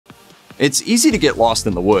It's easy to get lost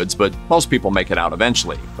in the woods, but most people make it out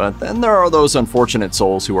eventually. But then there are those unfortunate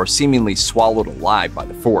souls who are seemingly swallowed alive by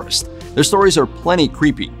the forest. Their stories are plenty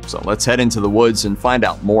creepy, so let's head into the woods and find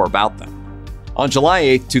out more about them. On July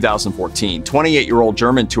 8, 2014, 28-year-old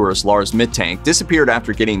German tourist Lars Mittank disappeared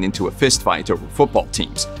after getting into a fistfight over football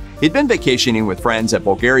teams. He'd been vacationing with friends at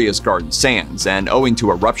Bulgaria's Garden Sands, and owing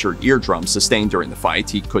to a ruptured eardrum sustained during the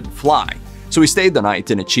fight, he couldn't fly. So he stayed the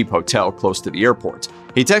night in a cheap hotel close to the airport.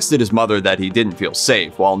 He texted his mother that he didn't feel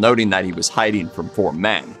safe, while noting that he was hiding from 4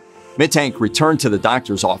 men. Mittank returned to the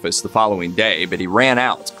doctor's office the following day, but he ran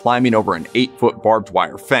out, climbing over an 8-foot barbed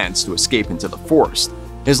wire fence to escape into the forest.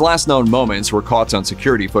 His last known moments were caught on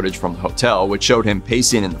security footage from the hotel, which showed him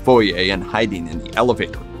pacing in the foyer and hiding in the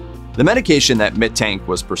elevator. The medication that Mittank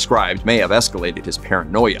was prescribed may have escalated his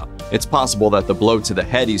paranoia. It's possible that the blow to the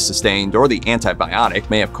head he sustained or the antibiotic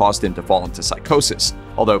may have caused him to fall into psychosis,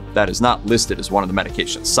 although that is not listed as one of the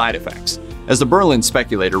medication's side effects. As the Berlin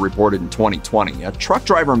Speculator reported in 2020, a truck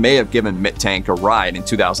driver may have given Mittank a ride in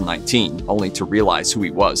 2019, only to realize who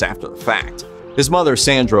he was after the fact. His mother,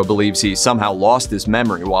 Sandra, believes he somehow lost his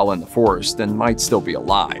memory while in the forest and might still be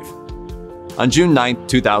alive. On June 9,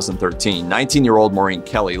 2013, 19-year-old Maureen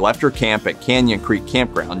Kelly left her camp at Canyon Creek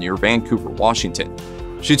Campground near Vancouver, Washington.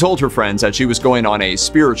 She told her friends that she was going on a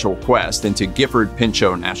spiritual quest into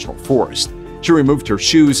Gifford-Pinchot National Forest. She removed her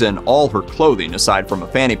shoes and all her clothing aside from a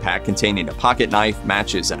fanny pack containing a pocket knife,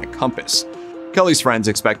 matches, and a compass. Kelly's friends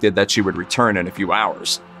expected that she would return in a few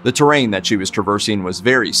hours. The terrain that she was traversing was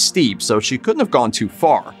very steep, so she couldn't have gone too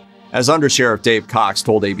far. As Undersheriff Dave Cox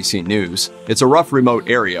told ABC News, "It's a rough, remote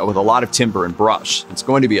area with a lot of timber and brush. It's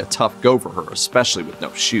going to be a tough go for her, especially with no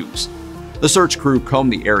shoes." The search crew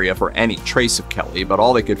combed the area for any trace of Kelly, but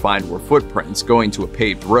all they could find were footprints going to a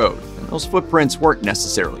paved road, and those footprints weren't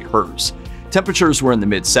necessarily hers. Temperatures were in the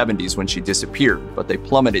mid-70s when she disappeared, but they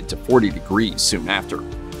plummeted to 40 degrees soon after.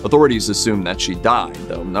 Authorities assume that she died,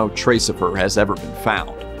 though no trace of her has ever been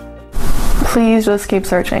found. Please just keep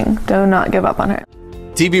searching. Do not give up on her.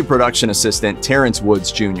 TV production assistant Terrence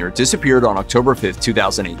Woods Jr. disappeared on October 5,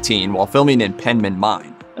 2018 while filming in Penman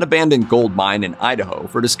Mine, an abandoned gold mine in Idaho,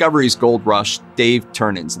 for Discovery's Gold Rush Dave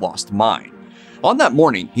Turnan's Lost Mine. On that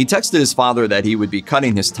morning, he texted his father that he would be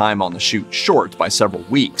cutting his time on the shoot short by several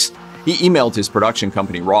weeks. He emailed his production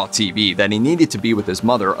company Raw TV that he needed to be with his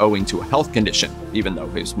mother owing to a health condition, even though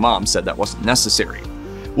his mom said that wasn't necessary.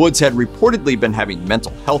 Woods had reportedly been having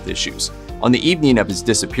mental health issues. On the evening of his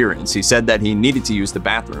disappearance, he said that he needed to use the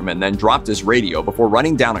bathroom and then dropped his radio before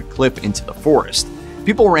running down a cliff into the forest.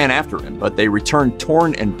 People ran after him, but they returned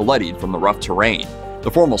torn and bloodied from the rough terrain. The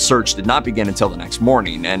formal search did not begin until the next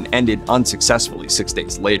morning and ended unsuccessfully 6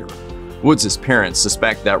 days later. Woods' parents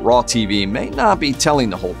suspect that Raw TV may not be telling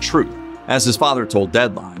the whole truth. As his father told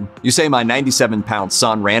Deadline, "You say my 97-pound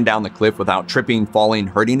son ran down the cliff without tripping, falling,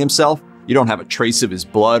 hurting himself? You don't have a trace of his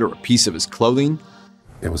blood or a piece of his clothing?"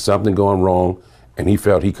 There was something going wrong, and he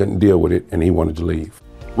felt he couldn't deal with it, and he wanted to leave.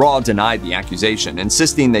 Raw denied the accusation,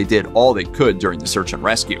 insisting they did all they could during the search and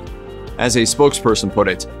rescue. As a spokesperson put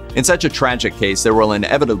it, "In such a tragic case, there will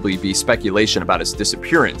inevitably be speculation about his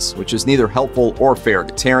disappearance, which is neither helpful or fair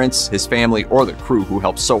to Terrence, his family, or the crew who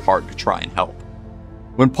helped so hard to try and help."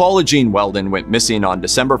 When Paula Jean Welden went missing on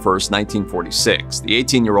December 1, 1946, the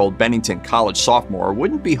 18-year-old Bennington College sophomore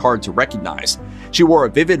wouldn't be hard to recognize. She wore a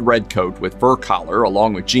vivid red coat with fur collar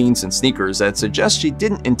along with jeans and sneakers that suggest she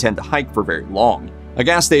didn't intend to hike for very long. A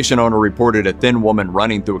gas station owner reported a thin woman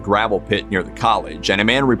running through a gravel pit near the college, and a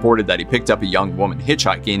man reported that he picked up a young woman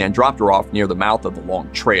hitchhiking and dropped her off near the mouth of the long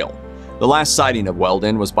trail. The last sighting of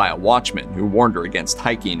Welden was by a watchman who warned her against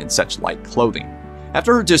hiking in such light clothing.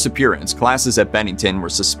 After her disappearance, classes at Bennington were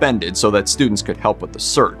suspended so that students could help with the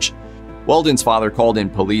search. Welden's father called in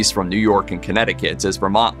police from New York and Connecticut as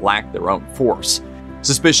Vermont lacked their own force.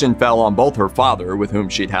 Suspicion fell on both her father, with whom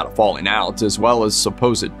she'd had a falling out, as well as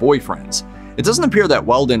supposed boyfriends. It doesn't appear that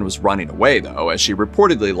Welden was running away, though, as she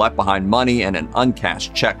reportedly left behind money and an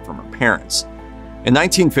uncashed check from her parents. In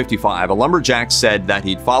 1955, a lumberjack said that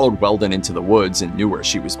he'd followed Welden into the woods and knew where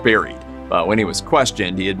she was buried, but when he was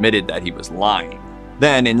questioned, he admitted that he was lying.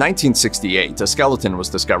 Then, in 1968, a skeleton was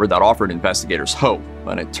discovered that offered investigators hope,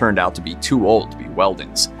 but it turned out to be too old to be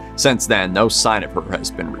Welden's. Since then, no sign of her has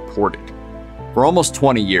been reported. For almost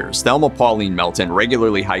 20 years, Thelma Pauline Melton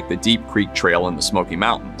regularly hiked the Deep Creek Trail in the Smoky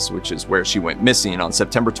Mountains, which is where she went missing on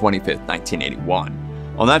September 25, 1981.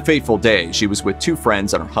 On that fateful day, she was with 2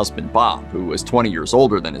 friends and her husband Bob, who was 20 years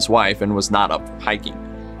older than his wife and was not up for hiking.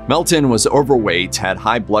 Melton was overweight, had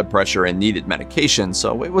high blood pressure, and needed medication,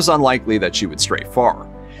 so it was unlikely that she would stray far.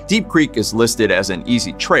 Deep Creek is listed as an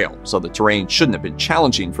easy trail, so the terrain shouldn't have been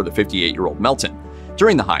challenging for the 58-year-old Melton.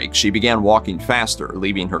 During the hike, she began walking faster,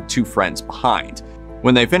 leaving her two friends behind.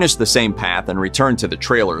 When they finished the same path and returned to the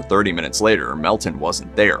trailer 30 minutes later, Melton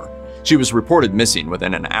wasn't there. She was reported missing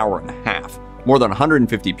within an hour and a half. More than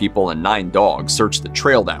 150 people and 9 dogs searched the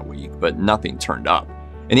trail that week, but nothing turned up.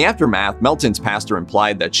 In the aftermath, Melton's pastor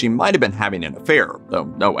implied that she might have been having an affair, though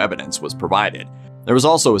no evidence was provided. There was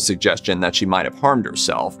also a suggestion that she might have harmed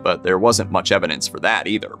herself, but there wasn't much evidence for that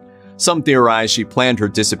either. Some theorized she planned her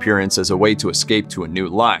disappearance as a way to escape to a new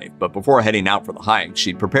life, but before heading out for the hike,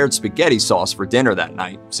 she'd prepared spaghetti sauce for dinner that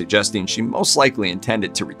night, suggesting she most likely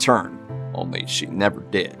intended to return, only she never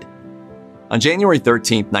did. On January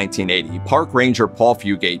 13, 1980, Park Ranger Paul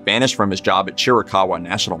Fugate vanished from his job at Chiricahua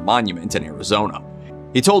National Monument in Arizona.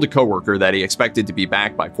 He told a coworker that he expected to be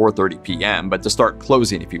back by 4:30 p.m., but to start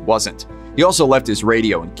closing if he wasn't. He also left his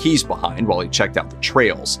radio and keys behind while he checked out the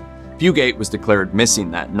trails. Fugate was declared missing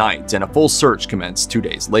that night, and a full search commenced 2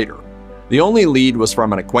 days later. The only lead was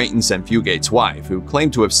from an acquaintance and Fugate's wife, who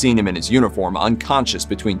claimed to have seen him in his uniform unconscious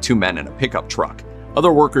between 2 men in a pickup truck.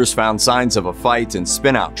 Other workers found signs of a fight and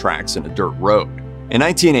spin-out tracks in a dirt road. In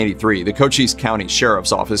 1983, the Cochise County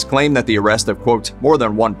Sheriff's Office claimed that the arrest of, quote, more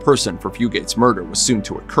than one person for Fugate's murder was soon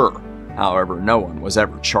to occur. However, no one was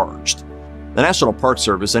ever charged. The National Park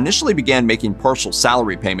Service initially began making partial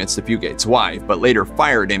salary payments to Fugate's wife, but later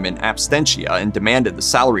fired him in absentia and demanded the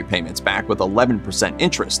salary payments back with 11%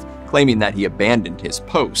 interest, claiming that he abandoned his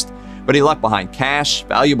post. But he left behind cash,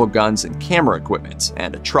 valuable guns and camera equipment,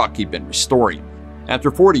 and a truck he'd been restoring.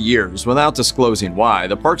 After 40 years, without disclosing why,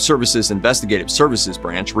 the Park Service's Investigative Services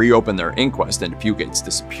Branch reopened their inquest into Fugate's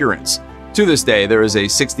disappearance. To this day, there is a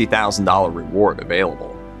 $60,000 reward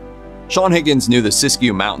available. Shawn Higgins knew the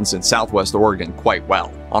Siskiyou Mountains in southwest Oregon quite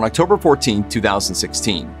well. On October 14,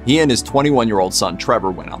 2016, he and his 21-year-old son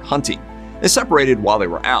Trevor went out hunting. They separated while they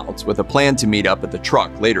were out, with a plan to meet up at the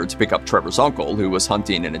truck later to pick up Trevor's uncle, who was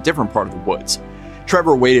hunting in a different part of the woods.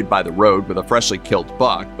 Trevor waited by the road with a freshly killed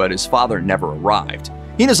buck, but his father never arrived.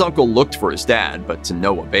 He and his uncle looked for his dad, but to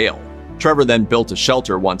no avail. Trevor then built a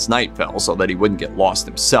shelter once night fell so that he wouldn't get lost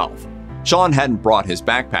himself. Shawn hadn't brought his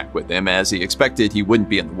backpack with him, as he expected he wouldn't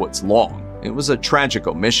be in the woods long. It was a tragic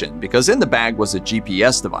omission, because in the bag was a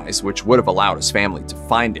GPS device which would have allowed his family to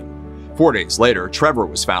find him. 4 days later, Trevor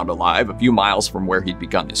was found alive a few miles from where he'd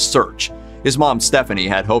begun his search. His mom, Stephanie,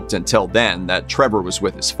 had hoped until then that Trevor was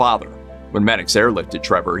with his father. When medics airlifted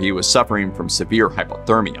Trevor, he was suffering from severe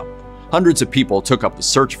hypothermia. Hundreds of people took up the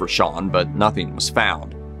search for Shawn, but nothing was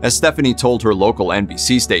found. As Stephanie told her local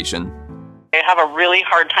NBC station, I have a really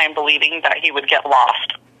hard time believing that he would get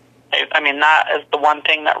lost. I mean, that is the one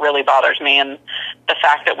thing that really bothers me, and the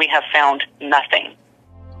fact that we have found nothing.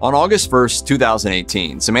 On August 1st,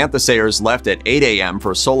 2018, Samantha Sayers left at 8 a.m.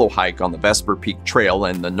 for a solo hike on the Vesper Peak Trail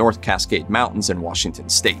in the North Cascade Mountains in Washington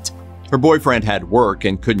State. Her boyfriend had work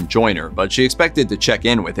and couldn't join her, but she expected to check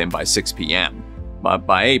in with him by 6 p.m. But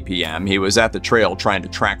by 8 p.m., he was at the trail trying to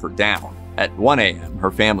track her down. At 1 a.m.,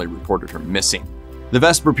 her family reported her missing. The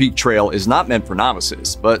Vesper Peak Trail is not meant for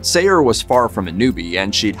novices, but Sayers was far from a newbie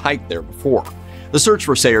and she'd hiked there before. The search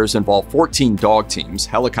for Sayers involved 14 dog teams,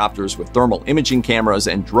 helicopters with thermal imaging cameras,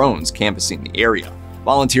 and drones canvassing the area.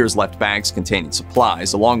 Volunteers left bags containing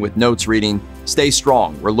supplies, along with notes reading, "Stay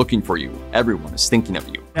strong, we're looking for you, everyone is thinking of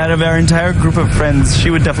you." Out of our entire group of friends, she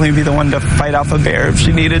would definitely be the one to fight off a bear if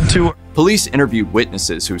she needed to. Police interviewed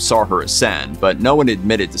witnesses who saw her ascend, but no one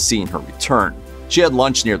admitted to seeing her return. She had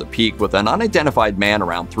lunch near the peak with an unidentified man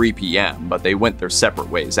around 3 p.m., but they went their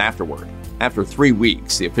separate ways afterward. After 3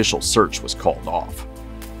 weeks, the official search was called off.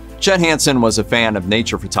 Chet Hanson was a fan of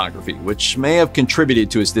nature photography, which may have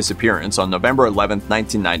contributed to his disappearance on November 11,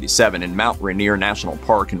 1997 in Mount Rainier National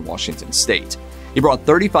Park in Washington State. He brought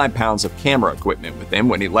 35 pounds of camera equipment with him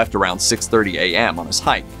when he left around 6:30 a.m. on his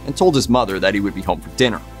hike and told his mother that he would be home for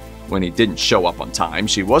dinner. When he didn't show up on time,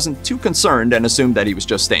 she wasn't too concerned and assumed that he was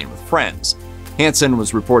just staying with friends. Hanson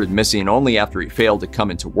was reported missing only after he failed to come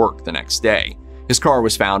into work the next day. His car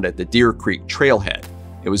was found at the Deer Creek trailhead.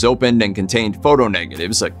 It was opened and contained photo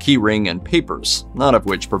negatives, a keyring, and papers, none of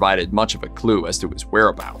which provided much of a clue as to his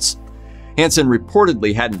whereabouts. Hanson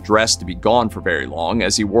reportedly hadn't dressed to be gone for very long,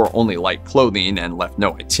 as he wore only light clothing and left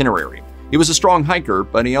no itinerary. He was a strong hiker,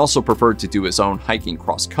 but he also preferred to do his own hiking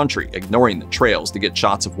cross-country, ignoring the trails to get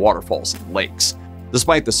shots of waterfalls and lakes.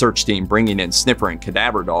 Despite the search team bringing in sniffer and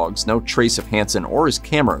cadaver dogs, no trace of Hanson or his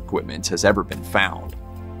camera equipment has ever been found.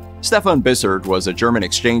 Stefan Bissert was a German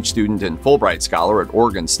exchange student and Fulbright scholar at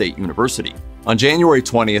Oregon State University. On January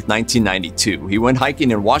 20, 1992, he went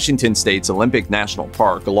hiking in Washington State's Olympic National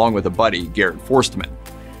Park along with a buddy, Garrett Forstman.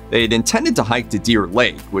 They had intended to hike to Deer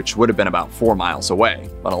Lake, which would have been about 4 miles away,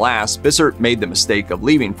 but alas, Bissert made the mistake of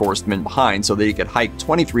leaving Forstmann behind so that he could hike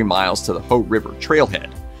 23 miles to the Hoh River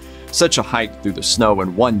trailhead. Such a hike through the snow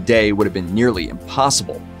in one day would have been nearly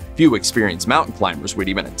impossible. Few experienced mountain climbers would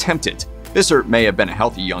even attempt it. Bissert may have been a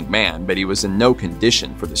healthy young man, but he was in no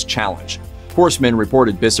condition for this challenge. Forstmann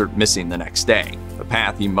reported Bissert missing the next day. The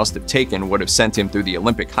path he must have taken would have sent him through the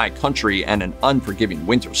Olympic high country and an unforgiving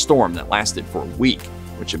winter storm that lasted for a week,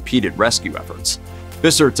 which impeded rescue efforts.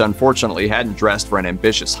 Bissert unfortunately hadn't dressed for an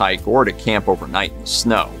ambitious hike or to camp overnight in the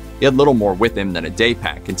snow. He had little more with him than a day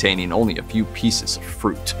pack containing only a few pieces of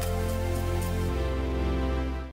fruit.